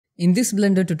In this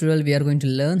Blender tutorial, we are going to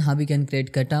learn how we can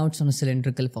create cutouts on a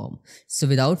cylindrical form. So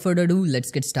without further ado,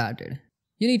 let's get started.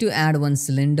 You need to add one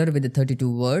cylinder with the 32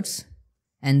 words,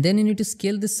 and then you need to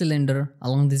scale the cylinder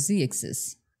along the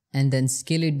z-axis, and then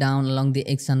scale it down along the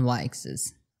x and y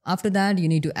axis. After that, you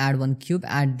need to add one cube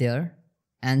at there,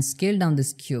 and scale down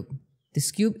this cube. This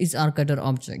cube is our cutter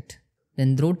object.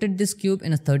 Then rotate this cube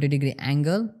in a 30-degree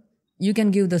angle. You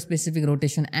can give the specific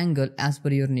rotation angle as per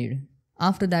your need.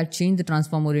 After that, change the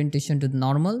transform orientation to the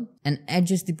normal and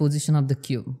adjust the position of the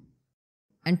cube.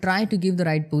 And try to give the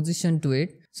right position to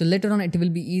it, so later on it will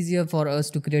be easier for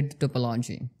us to create the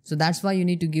topology. So that's why you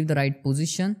need to give the right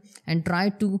position and try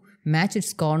to match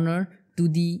its corner to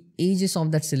the edges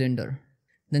of that cylinder.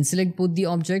 Then select both the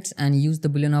objects and use the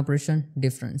Boolean operation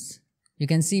difference. You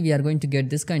can see we are going to get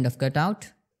this kind of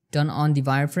cutout. Turn on the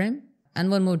wireframe,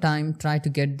 and one more time try to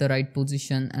get the right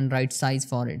position and right size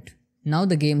for it. Now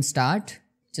the game start.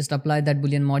 Just apply that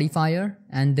Boolean modifier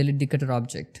and delete the cutter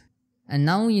object. And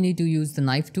now you need to use the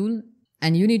knife tool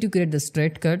and you need to create the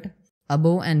straight cut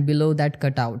above and below that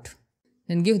cutout.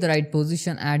 Then give the right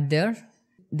position at there.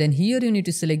 Then here you need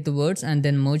to select the words and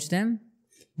then merge them.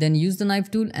 Then use the knife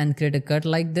tool and create a cut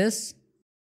like this.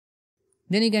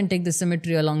 Then you can take the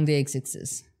symmetry along the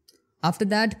x-axis. After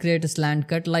that, create a slant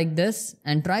cut like this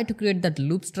and try to create that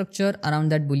loop structure around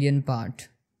that Boolean part.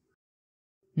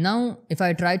 Now, if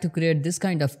I try to create this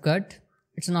kind of cut,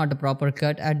 it's not a proper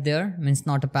cut at there, means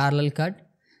not a parallel cut.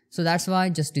 So that's why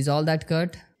just dissolve that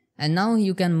cut. And now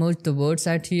you can merge the words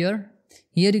at here.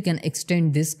 Here you can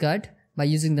extend this cut by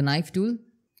using the knife tool.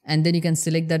 And then you can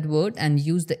select that word and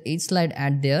use the edge slide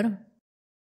at there.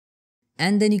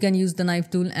 And then you can use the knife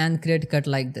tool and create a cut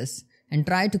like this. And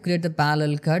try to create the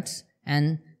parallel cuts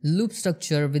and loop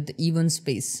structure with the even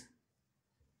space.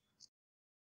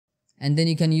 And then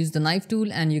you can use the knife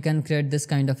tool and you can create this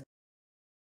kind of.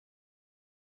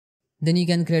 Then you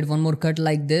can create one more cut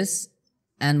like this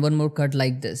and one more cut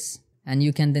like this. And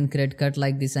you can then create cut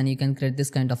like this and you can create this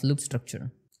kind of loop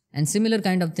structure. And similar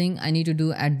kind of thing I need to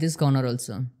do at this corner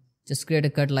also. Just create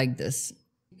a cut like this.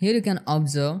 Here you can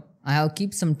observe I have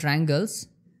kept some triangles.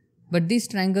 But these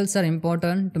triangles are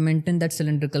important to maintain that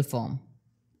cylindrical form.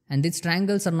 And these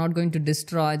triangles are not going to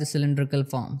destroy the cylindrical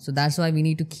form. So that's why we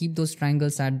need to keep those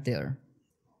triangles at there.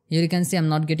 Here you can see I'm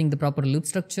not getting the proper loop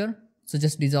structure. So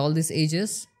just dissolve these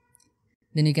edges.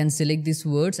 Then you can select these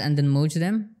words and then merge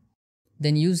them.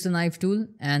 Then use the knife tool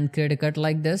and create a cut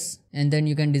like this. And then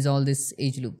you can dissolve this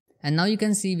edge loop. And now you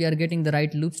can see we are getting the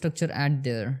right loop structure at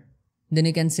there. Then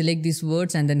you can select these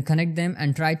words and then connect them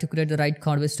and try to create the right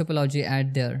chord-based topology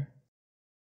at there.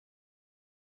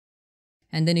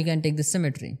 And then you can take the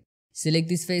symmetry. Select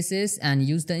these faces and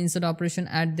use the insert operation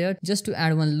at there just to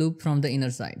add one loop from the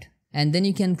inner side. And then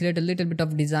you can create a little bit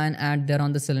of design at there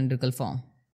on the cylindrical form.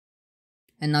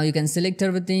 And now you can select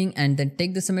everything and then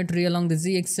take the symmetry along the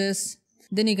z-axis.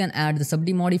 Then you can add the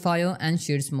subdivision modifier and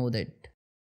shade smooth it.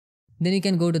 Then you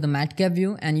can go to the matcap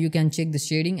view and you can check the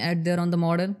shading at there on the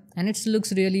model and it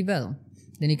looks really well.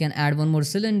 Then you can add one more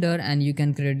cylinder and you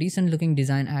can create a decent looking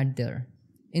design at there.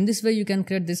 In this way you can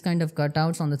create this kind of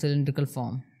cutouts on the cylindrical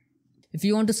form. If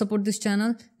you want to support this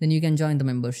channel, then you can join the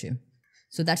membership.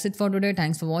 So that's it for today.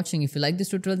 Thanks for watching. If you like this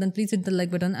tutorial, then please hit the like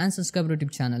button and subscribe to our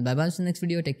YouTube channel. Bye bye, see you in the next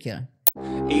video. Take care.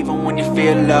 Even when you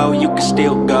feel low, you can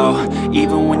still go.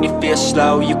 Even when you feel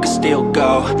slow, you can still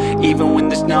go. Even when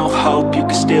there's no hope, you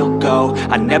can still go.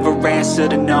 I never answer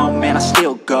to no, man, I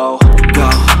still go. Go,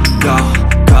 go,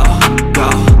 go, go,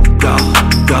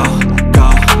 go, go.